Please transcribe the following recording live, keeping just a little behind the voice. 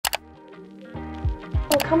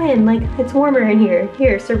come in, like, it's warmer in here.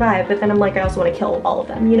 Here, survive. But then I'm like, I also want to kill all of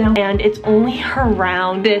them, you know? And it's only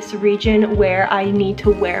around this region where I need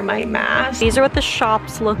to wear my mask. These are what the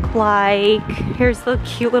shops look like. Here's the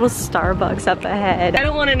cute little Starbucks up ahead. I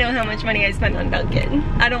don't want to know how much money I spent on Dunkin.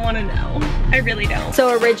 I don't want to know. I really don't.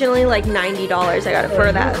 So originally like $90, I got it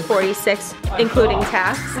for that 46, including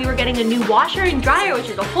tax. We were getting a new washer and dryer, which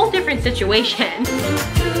is a whole different situation.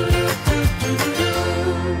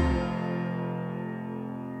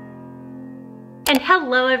 And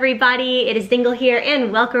hello everybody, it is Dingle here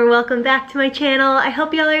and welcome back to my channel. I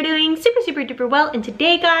hope y'all are doing super duper well, and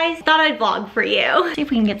today guys, thought I'd vlog for you. See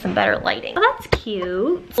if we can get some better lighting. Oh, that's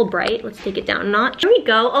cute. It's a little bright, let's take it down a notch. Here we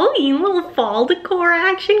go. Oh, you little fall decor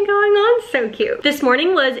action going on, so cute. This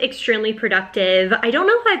morning was extremely productive. I don't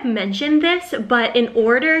know if I've mentioned this, but in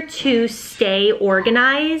order to stay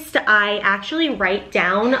organized, I actually write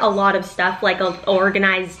down a lot of stuff, like an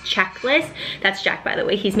organized checklist. That's Jack, by the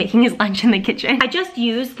way, he's making his lunch in the kitchen. I just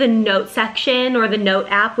use the note section or the note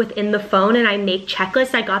app within the phone and I make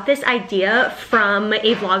checklists. I got this idea from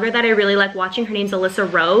a vlogger that I really like watching. Her name's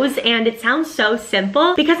Alyssa Rose, and it sounds so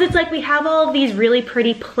simple because it's like we have all of these really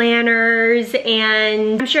pretty planners,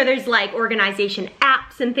 and I'm sure there's like organization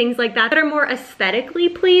apps and things like that are more aesthetically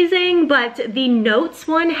pleasing, but the notes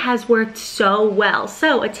one has worked so well.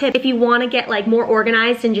 So a tip, if you want to get like more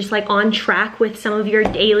organized and just like on track with some of your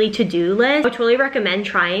daily to-do list, I would totally recommend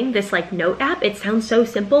trying this like note app. It sounds so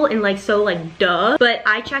simple and like so like duh, but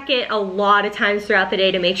I check it a lot of times throughout the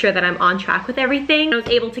day to make sure that I'm on track with everything. I was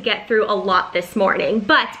able to get through a lot this morning.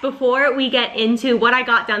 But before we get into what I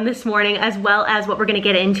got done this morning, as well as what we're gonna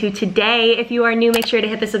get into today, if you are new, make sure to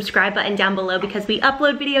hit the subscribe button down below because we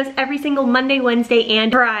upload videos every single Monday, Wednesday,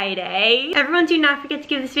 and Friday. Everyone do not forget to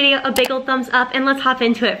give this video a big old thumbs up, and let's hop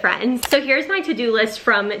into it, friends. So here's my to-do list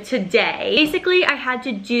from today. Basically, I had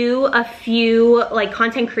to do a few like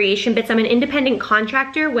content creation bits. I'm an independent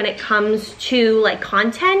contractor when it comes to like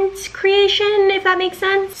content creation, if that makes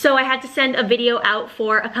sense. So I had to send a video out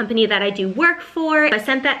for a company that I do work for. I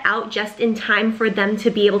sent that out just in time for them to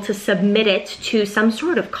be able to submit it to some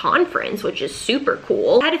sort of conference, which is super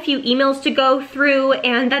cool. I had a few emails to go through,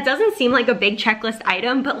 and that doesn't seem like a big checklist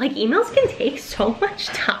item, but like emails can take so much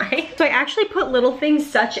time. So I actually put little things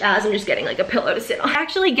such as, I'm just getting like a pillow to sit on. I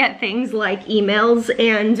actually get things like emails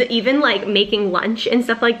and even like making lunch and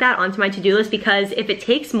stuff like that onto my to-do list, because if it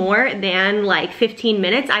takes more than like 15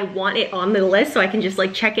 minutes, I want it on the list so I can just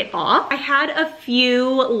like check it off. I had a few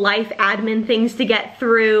life admin things to get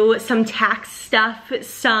through, some tax stuff,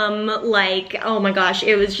 some like, oh my gosh,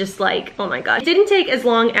 it was just like, oh my gosh. It didn't take as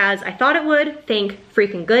long as I thought it would, thank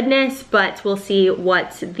freaking goodness, but we'll see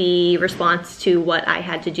what the response to what I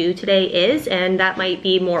had to do today is, and that might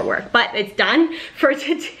be more work, but it's done for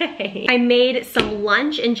today. I made some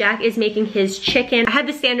lunch and Jack is making his chicken. I had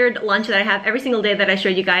the standard lunch that I have every single day that I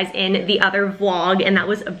showed you guys in the other vlog, and that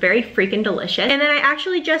was very freaking delicious. And then I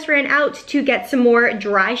actually just ran out to get some more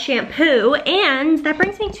dry shampoo, and that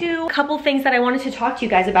brings me to a couple things that I wanted to talk to you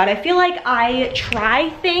guys about. I feel like I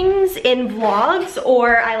try things in vlogs,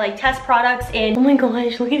 or I like test products in, oh my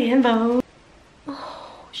gosh, look at Himbo.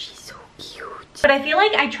 Oh, she's so cute. But I feel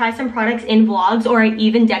like I try some products in vlogs, or I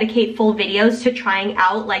even dedicate full videos to trying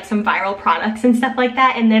out like some viral products and stuff like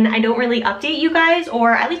that, and then I don't really update you guys,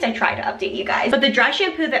 or at least I try to update you guys. But the dry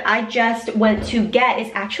shampoo that I just went to get is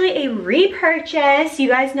actually a repurchase. You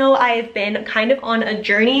guys know I've been kind of on a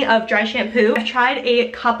journey of dry shampoo. I've tried a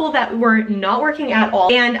couple that were not working at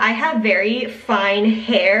all, and I have very fine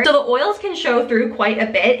hair, so the oils can show through quite a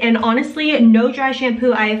bit, and honestly, no dry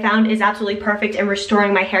shampoo I have found is absolutely perfect in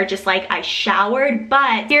restoring my hair just like I showered.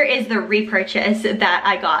 But here is the repurchase that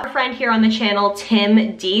I got. A friend here on the channel,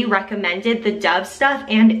 Tim D, recommended the Dove stuff,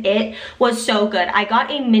 and it was so good. I got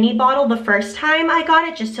a mini bottle the first time I got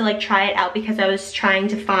it just to like try it out, because I was trying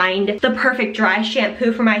to find the perfect dry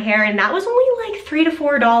shampoo for my hair, and that was only like $3 to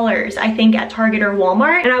 $4 I think at Target or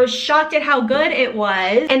Walmart, and I was shocked at how good it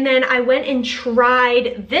was. And then I went and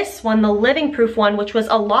tried this one, the Living Proof one, which was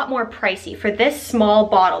a lot more pricey for this small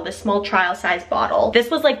bottle, this small trial size bottle. This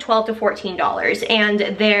was like $12 to $14,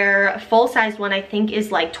 and their full-sized one I think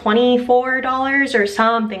is like $24 or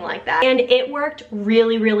something like that, and it worked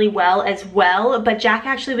really well as well. But Jack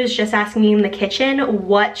actually was just asking me in the kitchen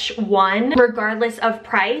which one, regardless of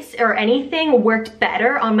price or anything, worked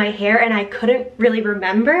better on my hair, and I couldn't really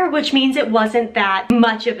remember, which means it wasn't that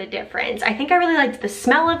much of a difference. I think I really liked the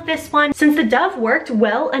smell of this one. Since the Dove worked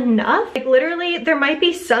well enough, like literally there might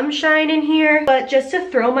be some shine in here, but just to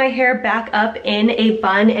throw my hair back up in a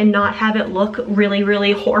bun and not have it look look really,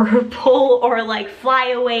 really horrible or like fly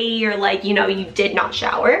away or like, you know, you did not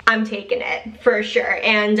shower, I'm taking it for sure.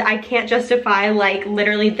 And I can't justify like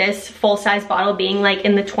literally this full-size bottle being like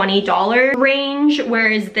in the $20 range,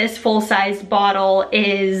 whereas this full-size bottle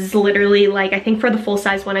is literally like, I think for the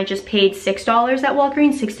full-size one I just paid $6 at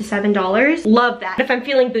Walgreens, $6 to $7. Love that. If I'm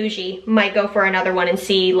feeling bougie, might go for another one and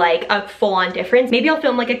see like a full-on difference. Maybe I'll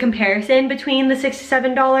film like a comparison between the $6 to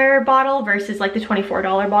 $7 bottle versus like the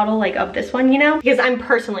 $24 bottle like of this one, you know, because I'm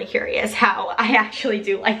personally curious how I actually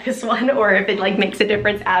do like this one or if it like makes a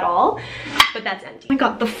difference at all. But that's empty. Oh my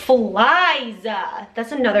god, the flies.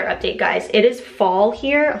 That's another update, guys. It is fall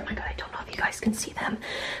here. Oh my god, I don't know if you guys can see them,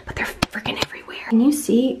 but they're freaking everywhere. Can you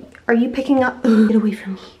see? Are you picking up? Get away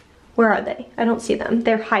from me. Where are they? I don't see them.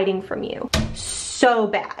 They're hiding from you. So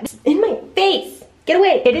bad. It's in my face. Get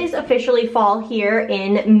away. It is officially fall here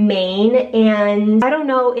in Maine, and I don't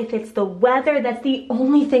know if it's the weather. That's the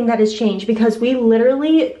only thing that has changed, because we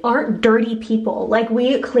literally aren't dirty people. Like,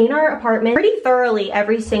 we clean our apartment pretty thoroughly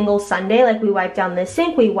every single Sunday. Like, we wipe down the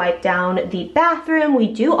sink, we wipe down the bathroom,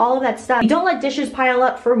 we do all of that stuff. We don't let dishes pile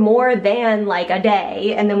up for more than like a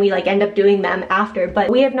day, and then we like end up doing them after.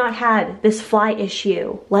 But we have not had this fly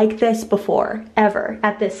issue like this before, ever,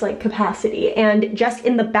 at this like capacity. And just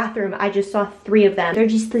in the bathroom, I just saw 3 of them. They're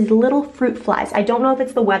just these little fruit flies. I don't know if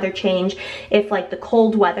it's the weather change, if like the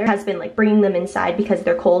cold weather has been like bringing them inside because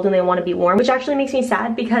they're cold and they want to be warm, which actually makes me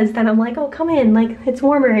sad, because then I'm like, oh, come in, like it's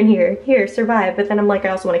warmer in here, survive. But then I'm like, I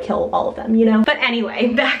also want to kill all of them, you know? But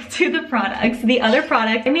anyway, back to the products. The other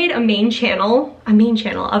product, I made a main channel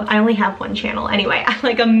of, I only have one channel anyway,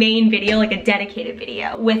 like a main video, like a dedicated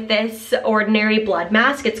video with this Ordinary blood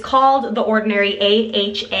mask. It's called the Ordinary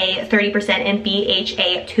AHA 30% and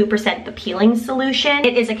BHA 2% the peeling solution.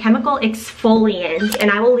 It is a chemical exfoliant, and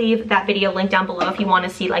I will leave that video linked down below if you want to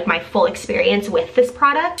see like my full experience with this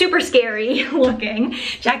product. Super scary looking.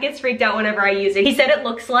 Jack gets freaked out whenever I use it. He said it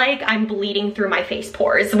looks like I'm bleeding through my face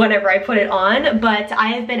pores whenever I put it on, but I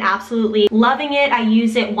have been absolutely loving it. I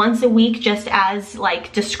use it once a week, just as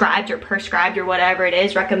like described or prescribed or whatever it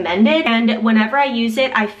is, recommended. And whenever I use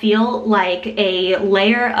it, I feel like a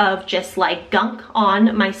layer of just like gunk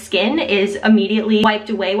on my skin is immediately wiped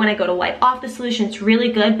away when I go to wipe off the solution. It's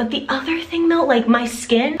really good. But the other thing though, like my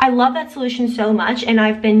skin, I love that solution so much, and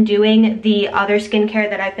I've been doing the other skincare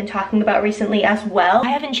that I've been talking about recently as well. I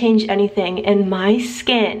haven't changed anything, and my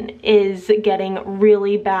skin is getting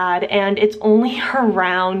really bad, and it's only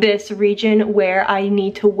around this region where I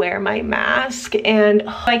need to wear my mask. And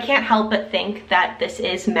I can't help but think that this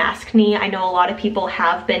is maskne. I know a lot of people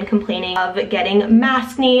have been complaining of getting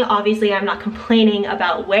maskne. Obviously, I'm not complaining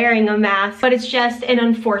about wearing a mask, but it's just an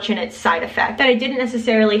unfortunate side effect that I didn't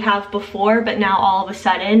necessarily have before, but now all of a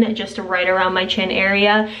sudden, just right around my chin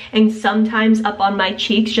area and sometimes up on my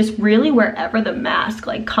cheeks, just really wherever the mask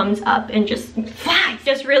like comes up and just flies,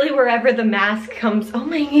 just really wherever the mask comes. Oh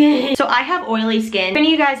my god. So I have oily skin. If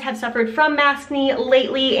any of you guys have suffered from maskne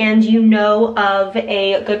lately and you know of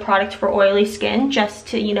a good product for oily skin, just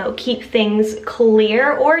to, you know, keep things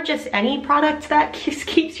clear, or just any product that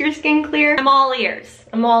keeps your skin clear, I'm all ears.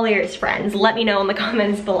 I'm all ears, friends. Let me know in the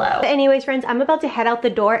comments below. But anyways, friends, I'm about to head out the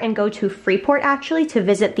door and go to Freeport actually to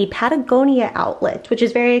visit the Patagonia outlet, which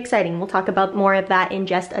is very exciting. We'll talk about more of that in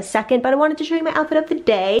just a second, but I wanted to show you my outfit of the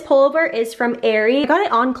day. This pullover is from Aerie. I got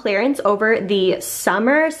it on clearance over the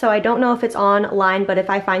summer, so I don't know if it's online, but if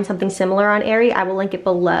I find something similar on Aerie, I will link it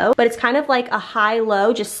below. But it's kind of like a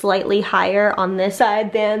high-low, just slightly higher on this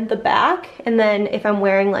side than the back. And then if I'm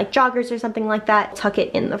wearing like joggers or something like that, tuck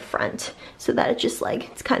it in the front so that it's just like,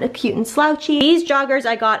 it's kind of cute and slouchy. These joggers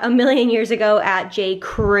I got a million years ago at J.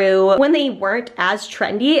 Crew when they weren't as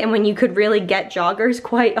trendy and when you could really get joggers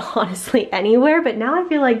quite honestly anywhere, but now I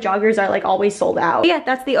feel like joggers are like always sold out. But yeah,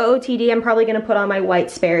 that's the OOTD. I'm probably gonna put on my white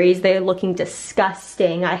Sperry's. They're looking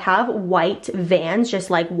disgusting. I have white Vans, just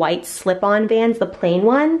like white slip-on Vans, the plain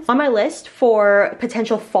ones, on my list for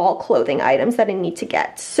potential fall clothing items that I need to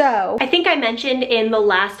get. So I think I mentioned in the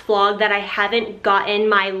last vlog that I haven't gotten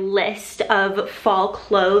my list of fall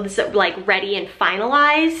clothes like ready and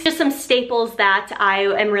finalized. Just some staples that I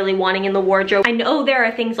am really wanting in the wardrobe. I know there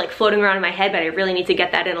are things like floating around in my head, but I really need to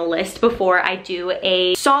get that in a list before I do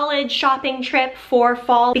a solid shopping trip for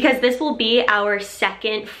fall, because this will be our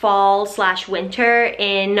second fall / winter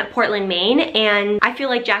in Portland, Maine, and I feel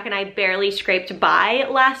like Jack and I barely scraped by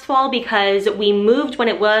last fall because we moved when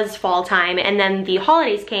it was fall time, and then the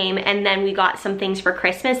holidays came, and then we got some things for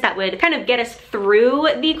Christmas that would kind of get us through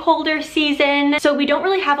the colder season. So we don't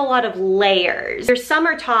really have a lot of layers. Your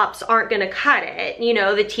summer tops aren't gonna cut it. You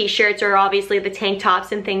know, the t-shirts or obviously the tank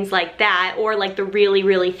tops and things like that, or like the really,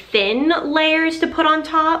 really thin layers to put on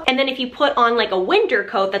top. And then if you put on like a winter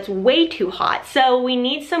coat, that's way too hot. So we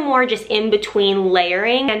need some more just in between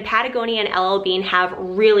layering, and Patagonia and LL Bean have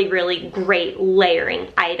really, really great layering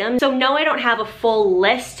items. So no, I don't have a full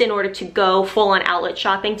list in order to go full on outlet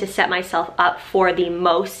shopping to set myself up for the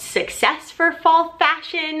most success for fall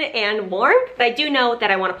fashion and warmth, but I do know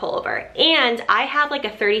that I want to pull over. And I have like a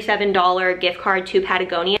 $37 gift card to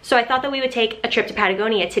Patagonia, so I thought that we would take a trip to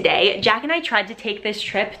Patagonia today. Jack and I tried to take this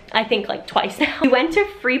trip, I think like twice now. We went to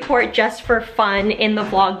Freeport just for fun in the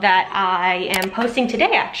vlog that I am posting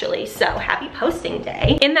today actually, so happy posting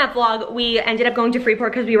day. In that vlog, we ended up going to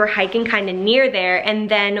Freeport because we were hiking kind of near there, and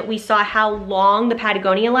then we saw how long the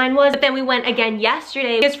Patagonia line was, but then we went again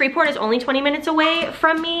yesterday because Freeport is only 20 minutes away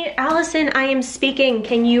from me. Allison, I am speaking,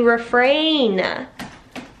 can you refrain?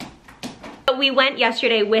 We went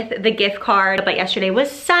yesterday with the gift card, but yesterday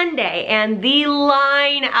was Sunday and the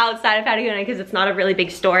line outside of Patagonia, because it's not a really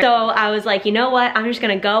big store. So I was like, you know what? I'm just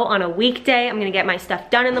gonna go on a weekday. I'm gonna get my stuff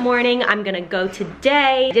done in the morning. I'm gonna go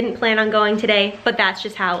today. Didn't plan on going today, but that's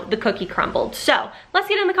just how the cookie crumbled. So let's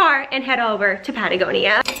get in the car and head over to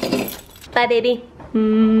Patagonia. Bye, baby.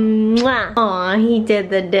 Mwah. Aw, he did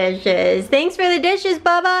the dishes. Thanks for the dishes,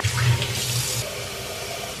 Bubba.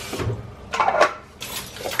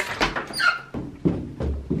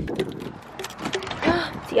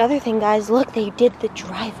 The other thing, guys, look, they did the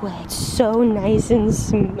driveway. It's so nice and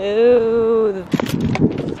smooth.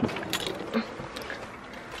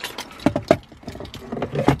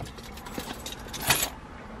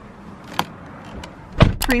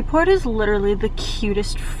 Freeport is literally the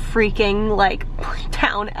cutest freaking like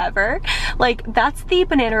town ever. Like, that's the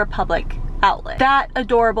Banana Republic outlet. That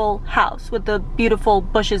adorable house with the beautiful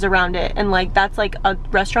bushes around it, and like that's like a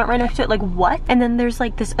restaurant right next to it. Like, what? And then there's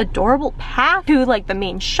like this adorable path to like the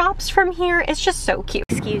main shops from here. It's just so cute.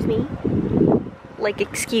 Excuse me? Like,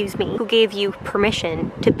 excuse me? Who gave you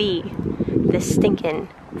permission to be this stinking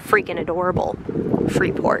freaking adorable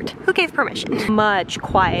Freeport? Who gave permission? Much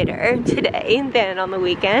quieter today than on the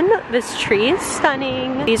weekend. This tree is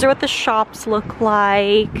stunning. These are what the shops look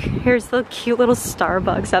like. Here's the cute little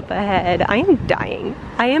Starbucks up ahead. I am dying.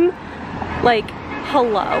 I am like,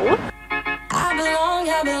 hello. I belong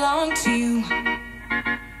to you.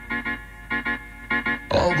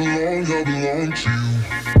 I belong to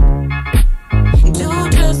you. Do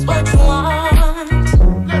just what you want.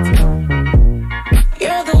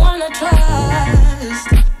 You're the one I trust,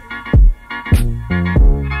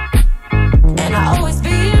 and I always be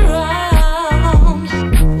around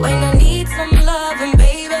when I need some loving,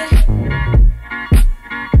 baby.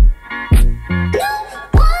 No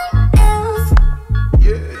one else.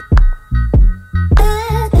 Yeah.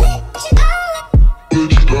 Let you down.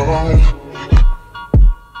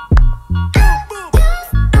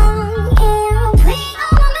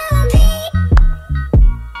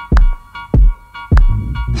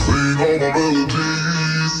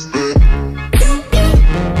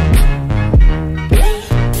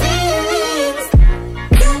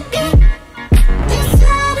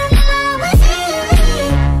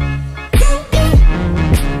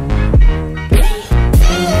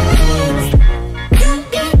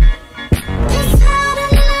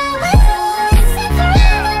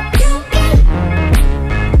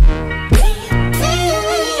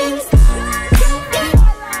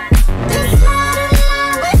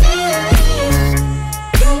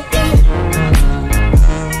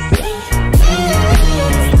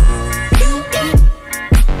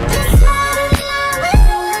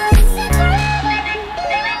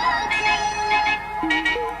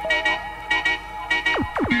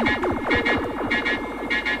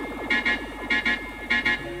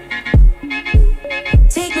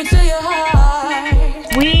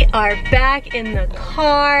 We are back in the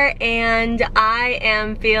car and I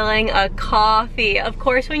am feeling a coffee. Of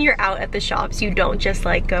course, when you're out at the shops, you don't just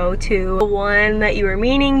like go to the one that you were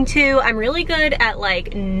meaning to. I'm really good at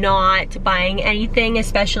like not buying anything,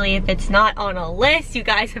 especially if it's not on a list. You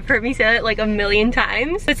guys have heard me say that like a million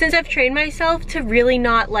times. But since I've trained myself to really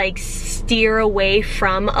not like steer away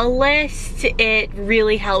from a list, it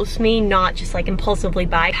really helps me not just like impulsively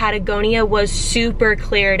buy. Patagonia was super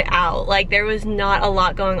cleared out. Like, there was not a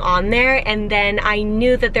lot going on there, and then I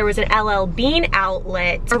knew that there was an LL Bean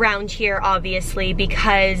outlet around here, obviously,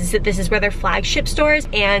 because this is where their flagship store is,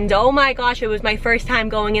 and oh my gosh, it was my first time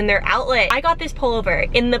going in their outlet. I got this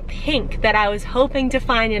pullover in the pink that I was hoping to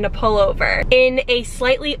find in a pullover. In a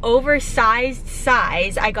slightly oversized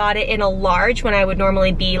size, I got it in a large when I would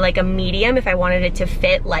normally be like a medium if I wanted it to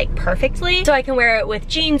fit like perfectly, so I can wear it with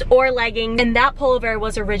jeans or leggings. And that pullover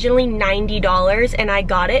was originally $90 and I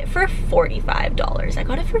got it for $45. I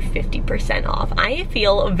got it for 50% off. I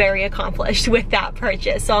feel very accomplished with that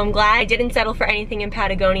purchase, so I'm glad I didn't settle for anything in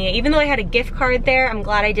Patagonia. Even though I had a gift card there, I'm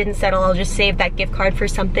glad I didn't settle. I'll just save that gift card for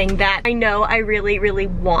something that I know I really, really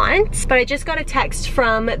want. But I just got a text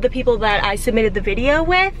from the people that I submitted the video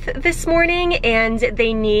with this morning, and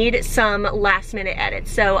they need some last minute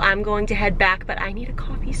edits. So I'm going to head back, but I need a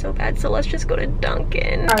coffee so bad, so let's just go to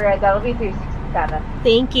Dunkin. All right, that'll be $367.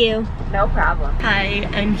 Thank you. No problem. Hi,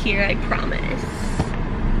 I'm here, I promise.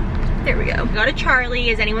 There we go. Got a Charlie.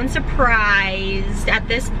 Is anyone surprised at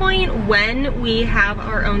this point when we have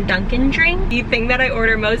our own Dunkin drink? The thing that I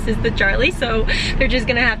order most is the Charlie, so they're just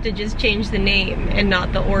gonna have to just change the name and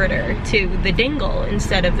not the order to the Dingle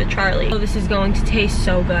instead of the Charlie. Oh, this is going to taste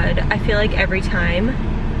so good. I feel like every time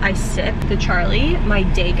I sip the Charlie, my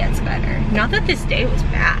day gets better. Not that this day was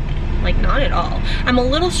bad, like not at all. I'm a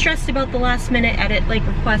little stressed about the last minute edit like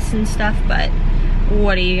requests and stuff, but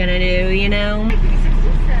what are you gonna do, you know?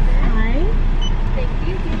 Thank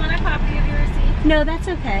you. Do you want a copy of your receipt? No, that's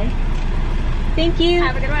okay. Thank you.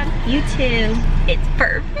 Have a good one. You too. It's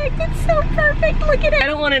perfect. It's so perfect. Look at it. I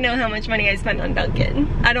don't want to know how much money I spent on Dunkin.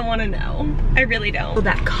 I don't want to know. I really don't. Oh,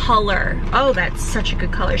 that color. Oh, that's such a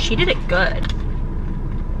good color. She did it good.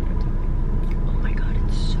 Oh my god,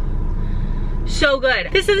 it's so good.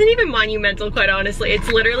 This isn't even monumental, quite honestly. It's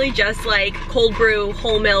literally just like cold brew,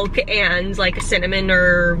 whole milk, and like cinnamon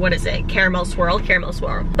or what is it? Caramel swirl.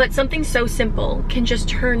 But something so simple can just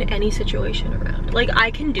turn any situation around. Like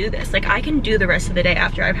I can do this. Like I can do the rest of the day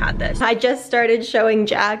after I've had this. I just started showing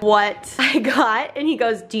Jack what I got and he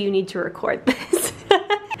goes, do you need to record this?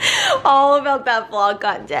 All about that vlog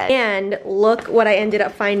got dead. And look what I ended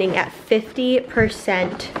up finding at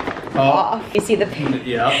 50% off. You see the pink?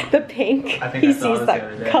 Yeah. The pink. I think he I saw sees this that the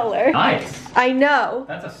other day. color. Nice. I know.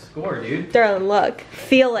 That's a score, dude. Darling, look.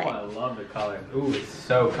 Feel it. Oh, I love the color. Ooh, it's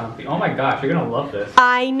so comfy. Oh my gosh, you're gonna love this.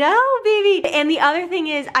 I know, baby. And the other thing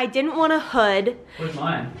is, I didn't want a hood. Where's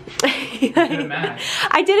mine?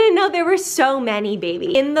 I didn't know there were so many,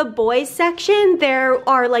 baby. In the boys section, there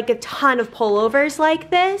are like a ton of pullovers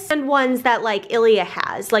like this, and ones that like Ilya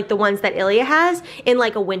has, like the ones that Ilya has in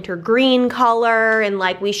like a winter green color, and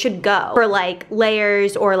like we should go for like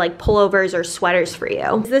layers or like pullovers or sweaters for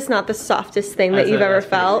you. Is this not the softest thing that you've ever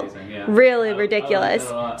felt? Amazing, yeah. Really ridiculous. I like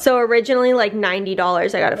it a lot. So originally like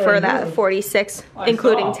 $90, I got it for that, 46,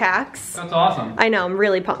 including tax. That's awesome. I know, I'm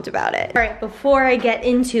really pumped about it. All right, before I get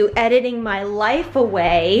into editing my life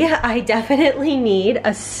away, I definitely need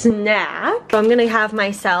a snack. So I'm gonna have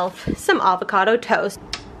myself some avocado toast.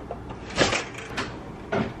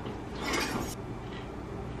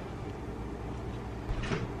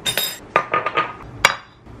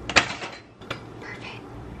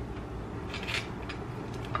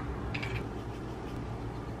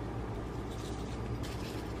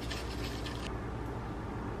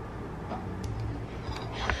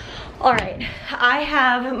 All right, I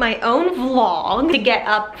have my own vlog to get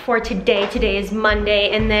up for today. Today is Monday,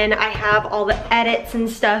 and then I have all the edits and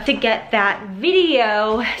stuff to get that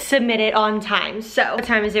video submitted on time. So what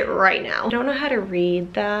time is it right now? I don't know how to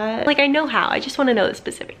read that. Like I know how, I just wanna know the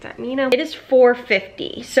specific time, you know? It is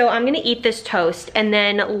 4:50, so I'm gonna eat this toast and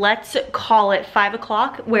then let's call it 5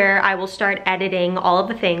 o'clock where I will start editing all of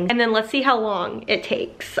the things, and then let's see how long it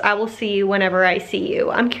takes. I will see you whenever I see you.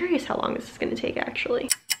 I'm curious how long this is gonna take actually.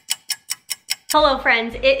 Hello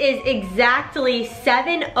friends, it is exactly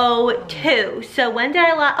 7:02. So when did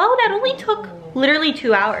I oh, that only took literally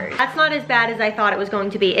 2 hours. That's not as bad as I thought it was going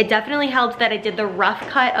to be. It definitely helped that I did the rough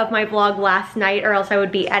cut of my vlog last night, or else I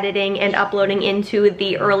would be editing and uploading into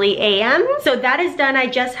the early AM. So that is done. I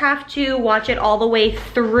just have to watch it all the way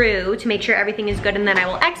through to make sure everything is good, and then I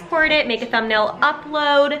will export it, make a thumbnail,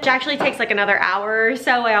 upload, which actually takes like another hour or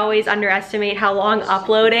so. I always underestimate how long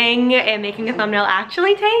uploading and making a thumbnail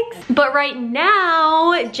actually takes. But right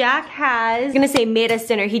now, Jack has, I'm gonna say made us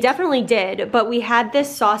dinner. He definitely did, but we had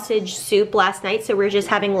this sausage soup last last night, so we're just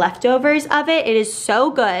having leftovers of it. It is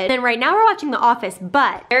so good. And then right now we're watching The Office,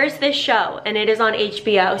 but there's this show and it is on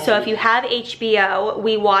HBO. So if you have HBO,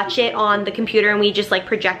 we watch it on the computer and we just like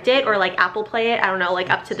project it or like Apple Play it, I don't know,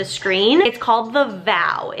 like up to the screen. It's called The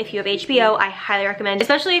Vow. If you have HBO, I highly recommend,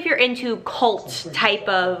 especially if you're into cult type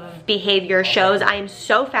of behavior shows. I am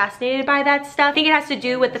so fascinated by that stuff. I think it has to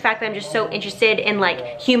do with the fact that I'm just so interested in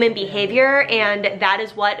like human behavior, and that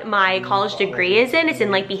is what my college degree is in. It's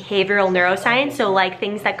in like behavioral neuroscience, so like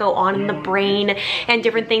things that go on in the brain and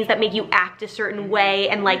different things that make you act a certain way,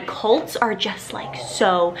 and like cults are just like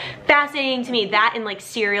so fascinating to me. That and like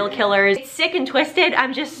serial killers. It's sick and twisted.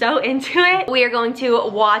 I'm just so into it. We are going to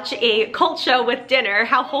watch a cult show with dinner.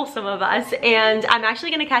 How wholesome of us. And I'm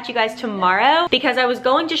actually gonna catch you guys tomorrow because I was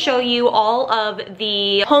going to show you all of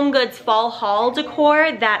the Home Goods fall haul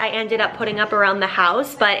decor that I ended up putting up around the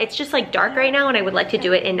house, but it's just like dark right now and I would like to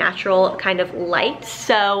do it in natural kind of light.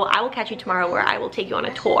 So I will catch you tomorrow where I will take you on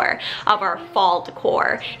a tour of our fall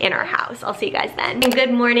decor in our house. I'll see you guys then.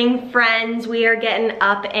 Good morning, friends. We are getting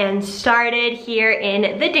up and started here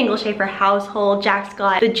in the Dingle Schaefer household. Jack's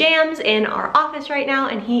got the jams in our office right now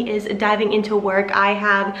and he is diving into work. I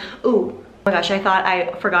have, ooh, oh my gosh, I thought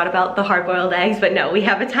I forgot about the hard-boiled eggs, but no, we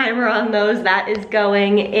have a timer on those. That is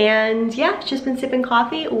going. And yeah, just been sipping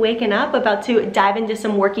coffee, waking up, about to dive into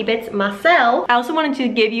some worky bits myself. I also wanted to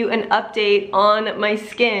give you an update on my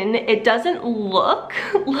skin. It doesn't look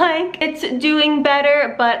like it's doing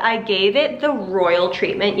better, but I gave it the royal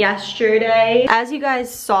treatment yesterday. As you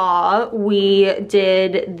guys saw, we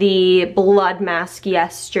did the blood mask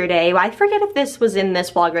yesterday. I forget if this was in this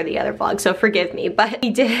vlog or the other vlog, so forgive me, but we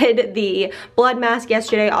did the blood mask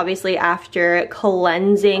yesterday, obviously after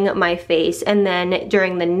cleansing my face, and then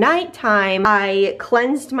during the nighttime I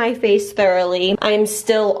cleansed my face thoroughly. I'm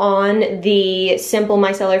still on the Simple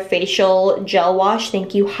Micellar facial gel wash.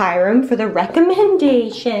 Thank you, Hiram, for the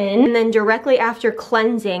recommendation. And then directly after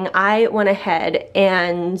cleansing, I went ahead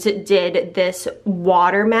and did this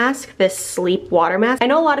water mask, this sleep water mask. I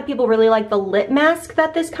know a lot of people really like the lip mask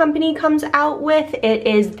that this company comes out with. It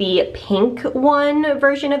is the pink one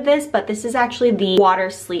version of this, but this is actually the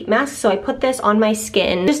water sleep mask. So I put this on my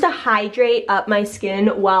skin just to hydrate up my skin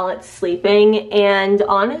while it's sleeping. And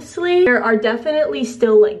honestly, there are definitely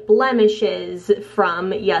still like blemishes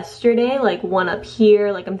from yesterday, like one up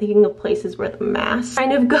here. Like I'm thinking of places where the mask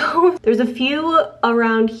kind of goes. There's a few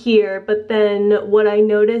around here, but then what I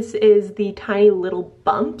notice is the tiny little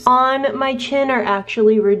bumps on my chin are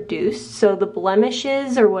actually reduced. So the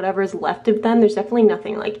blemishes or whatever's left of them, there's definitely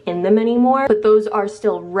nothing like in them anymore, but those are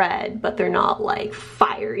still red, but they're not like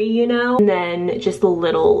fiery, you know? And then just the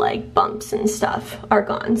little like bumps and stuff are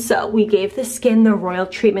gone. So we gave the skin the royal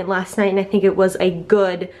treatment last night and I think it was a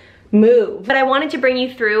good move. But I wanted to bring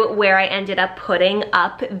you through where I ended up putting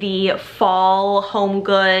up the fall Home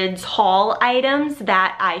Goods haul items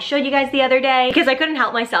that I showed you guys the other day because I couldn't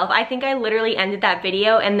help myself. I think I literally ended that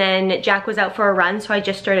video and then Jack was out for a run, so I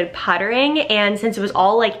just started puttering, and since it was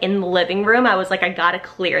all like in the living room, I was like, I gotta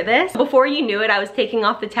clear this. Before you knew it, I was taking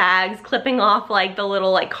off the tags, clipping off like the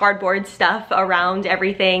little like cardboard stuff around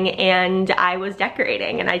everything, and I was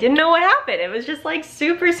decorating and I didn't know what happened. It was just like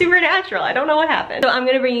super natural. I don't know what happened. So I'm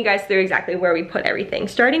gonna bring you guys through exactly where we put everything,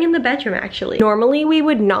 starting in the bedroom actually. Normally we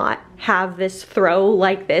would not have this throw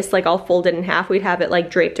like this, like all folded in half. We'd have it like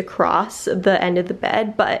draped across the end of the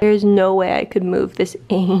bed, but there's no way I could move this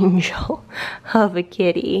angel of a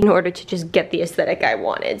kitty in order to just get the aesthetic I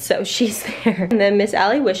wanted. So she's there. And then Miss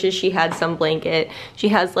Allie wishes she had some blanket. She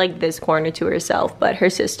has like this corner to herself, but her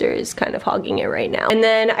sister is kind of hogging it right now. And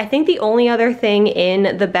then I think the only other thing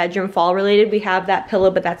in the bedroom fall related, we have that pillow,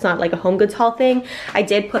 but that's not like a Home Goods haul thing. I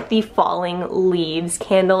did put the falling leaves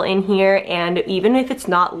candle in here, and even if it's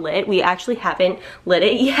not lit, we actually haven't lit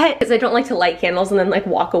it yet because I don't like to light candles and then like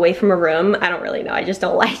walk away from a room. I don't really know, I just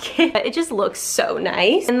don't like it. It just looks so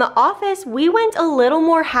nice. In the office, we went a little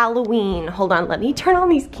more Halloween. Hold on, let me turn on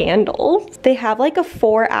these candles. They have like a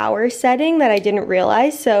 4-hour setting that I didn't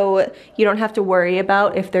realize, so you don't have to worry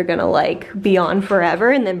about if they're gonna like be on forever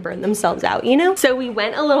and then burn themselves out, you know? So we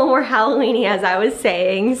went a little more Halloween-y, as I was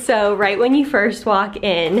saying. So right when you first walk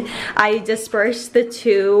in, I dispersed the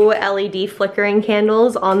 2 LED flickering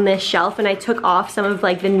candles on this shelf, and I took off some of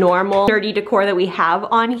like the normal dirty decor that we have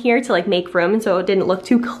on here to like make room, and so it didn't look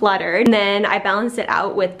too cluttered. And then I balanced it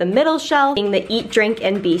out with the middle shelf being the eat, drink,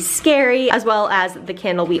 and be scary, as well as the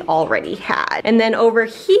candle we already had. And then over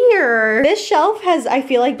here, this shelf has, I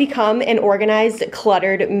feel like, become an organized,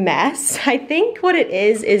 cluttered mess. I think what it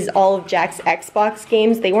is all of Jack's Xbox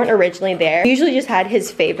games. They weren't originally there. He usually just had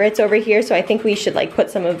his favorites over here, so I think we should like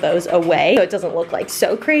put some of those away so it doesn't look like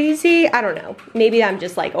so crazy. I don't know. Maybe I'm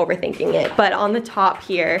just like overthinking it. But on the top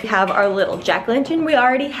here, we have our little jack-o'-lantern. We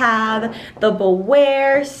already have the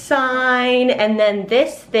beware sign, and then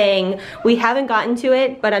this thing, we haven't gotten to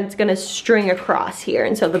it, but I'm just gonna string across here,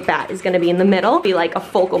 and so the bat is gonna be in the middle, be like a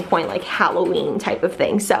focal point, like Halloween type of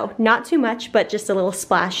thing. So not too much, but just a little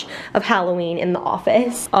splash of Halloween in the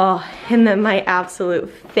office. Oh, and then my absolute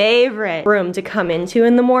favorite room to come into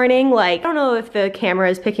in the morning. Like, I don't know if the camera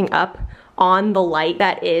is picking up on the light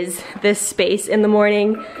that is this space in the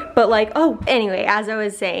morning, but like, oh, anyway, as I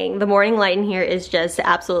was saying, the morning light in here is just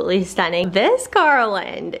absolutely stunning. This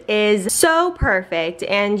garland is so perfect,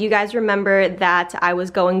 and you guys remember that I was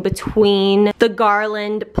going between the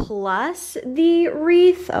garland plus the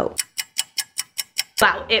wreath. Oh.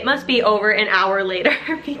 Wow, it must be over an hour later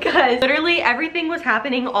because literally everything was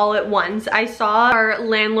happening all at once. I saw our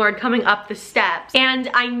landlord coming up the steps, and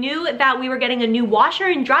I knew that we were getting a new washer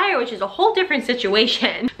and dryer, which is a whole different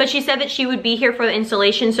situation. But she said that she would be here for the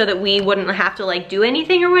installation so that we wouldn't have to like do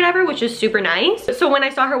anything or whatever, which is super nice. So when I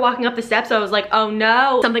saw her walking up the steps, I was like, oh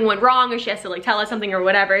no, something went wrong, or she has to like tell us something or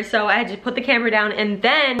whatever. So I had to put the camera down, and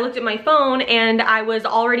then I looked at my phone and I was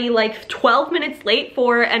already like 12 minutes late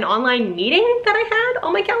for an online meeting that I had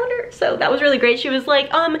on my calendar. So that was really great. She was like,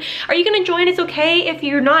 are you gonna join? It's okay if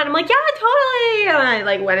you're not. And I'm like, yeah, totally. And I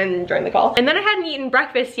like went and joined the call. And then I hadn't eaten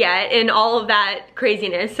breakfast yet in all of that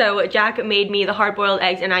craziness. So Jack made me the hard-boiled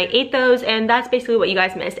eggs and I ate those, and that's basically what you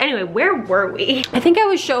guys missed. Anyway, where were we? I think I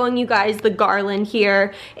was showing you guys the garland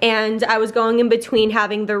here, and I was going in between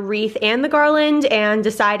having the wreath and the garland, and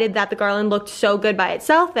decided that the garland looked so good by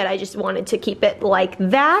itself that I just wanted to keep it like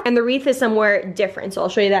that. And the wreath is somewhere different, so I'll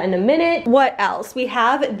show you that in a minute. What else? We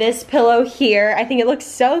have this pillow here. I think it looks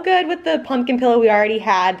so good with the pumpkin pillow we already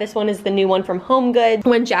had. This one is the new one from Home Goods.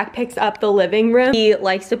 When Jack picks up the living room, he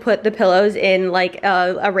likes to put the pillows in like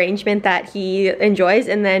a arrangement that he enjoys,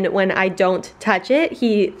 and then when I don't touch it,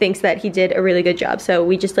 he thinks that he did a really good job. So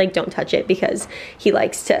we just like don't touch it because he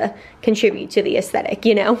likes to contribute to the aesthetic,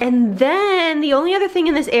 you know? And then the only other thing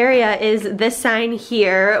in this area is this sign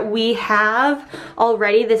here. We have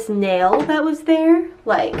already this nail that was there,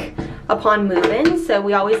 like upon move-in, so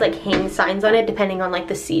we always like hang signs on it depending on like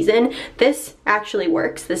the season. This actually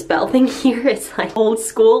works. This bell thing here is like old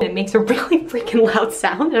school. It makes a really freaking loud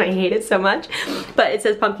sound and I hate it so much, but it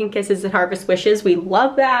says pumpkin kisses and harvest wishes. We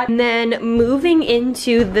love that. And then moving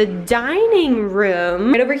into the dining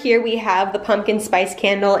room, right over here we have the pumpkin spice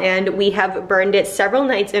candle, and we have burned it several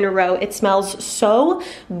nights in a row. It smells so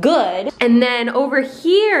good. And then over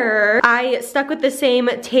here I stuck with the same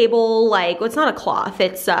table, like, well, it's not a cloth,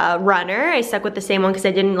 it's a runner. I stuck with the same one because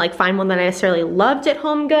I didn't like find one that I necessarily loved at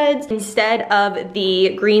Home Goods. Instead of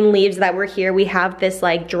the green leaves that were here, we have this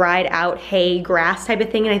like dried out hay grass type of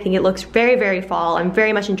thing, and I think it looks very, very fall. I'm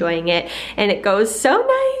very much enjoying it, and it goes so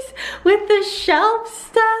nice with the shelf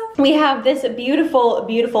stuff. We have this beautiful,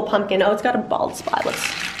 beautiful pumpkin. Oh, it's got a bald spot. Let's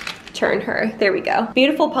turn her. There we go.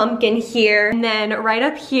 Beautiful pumpkin here. And then right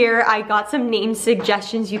up here, I got some name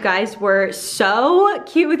suggestions. You guys were so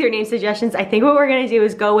cute with your name suggestions. I think what we're gonna do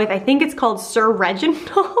is go with, I think it's called Sir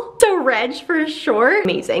Reginald. So Reg for short.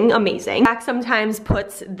 Amazing, amazing. Jack sometimes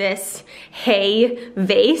puts this hay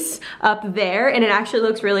vase up there, and it actually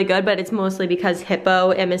looks really good, but it's mostly because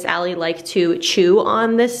Hippo and Miss Allie like to chew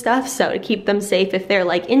on this stuff. So to keep them safe, if they're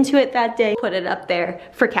like into it that day, put it up there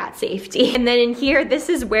for cat safety. And then in here, this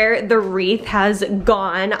is where the wreath has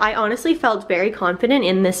gone. I honestly felt very confident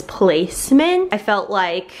in this placement. I felt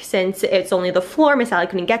like since it's only the floor, Miss Allie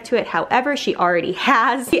couldn't get to it. However, she already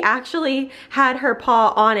has. She actually had her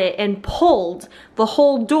paw on it and pulled the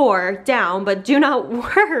whole door down, but do not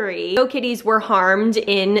worry. No kitties were harmed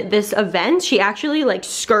in this event. She actually like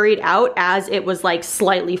scurried out as it was like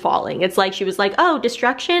slightly falling. It's like she was like, oh,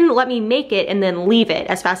 destruction, let me make it and then leave it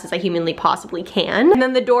as fast as I humanly possibly can. And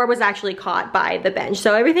then the door was actually caught by the bench.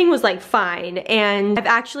 So everything was like fine. And I've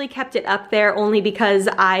actually kept it up there only because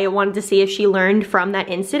I wanted to see if she learned from that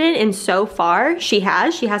incident. And so far she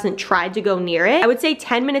has. She hasn't tried to go near it. I would say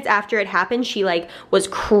 10 minutes after it happened, she like was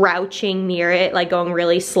crouching near it, like going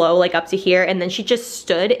really slow, like up to here. And then she just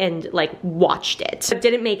stood and like watched it. But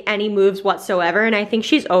didn't make any moves whatsoever. And I think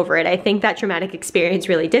she's over it. I think that traumatic experience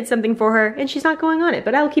really did something for her and she's not going on it,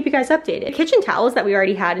 but I'll keep you guys updated. The kitchen towels that we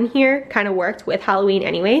already had in here kind of worked with Halloween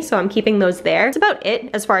anyway, so I'm keeping those there. That's about it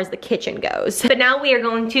as far as the kitchen goes. But now we are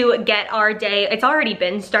going to get our day. It's already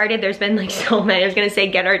been started. There's been like so many. I was gonna say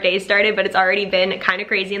get our day started, but it's already been kind of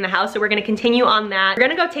crazy in the house, so we're gonna continue on that. We're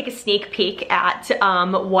gonna go take a sneak peek at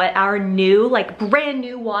what our new, like brand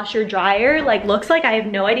new washer dryer like looks like. I have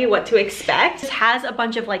no idea what to expect. It has a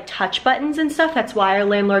bunch of like touch buttons and stuff. That's why our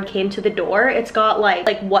landlord came to the door. It's got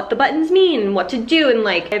like what the buttons mean and what to do, and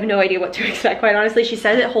like I have no idea what to expect, quite honestly. She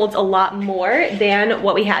says it holds a lot more than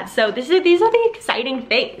what we had. So these are the exciting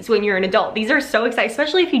things when you're an adult. These are so exciting,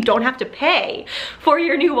 especially if you don't have to pay for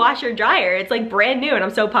your new washer dryer. It's like brand new and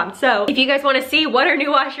I'm so pumped. So if you guys want to see what our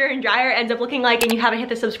new washer and dryer ends up looking like and you haven't hit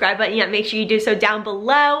the subscribe button yet, make sure you do so down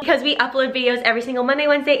below, because we upload videos every single Monday,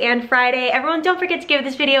 Wednesday, and Friday. Everyone, don't forget to give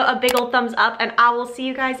this video a big old thumbs up, and I will see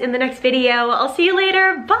you guys in the next video. I'll see you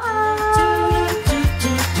later. Bye.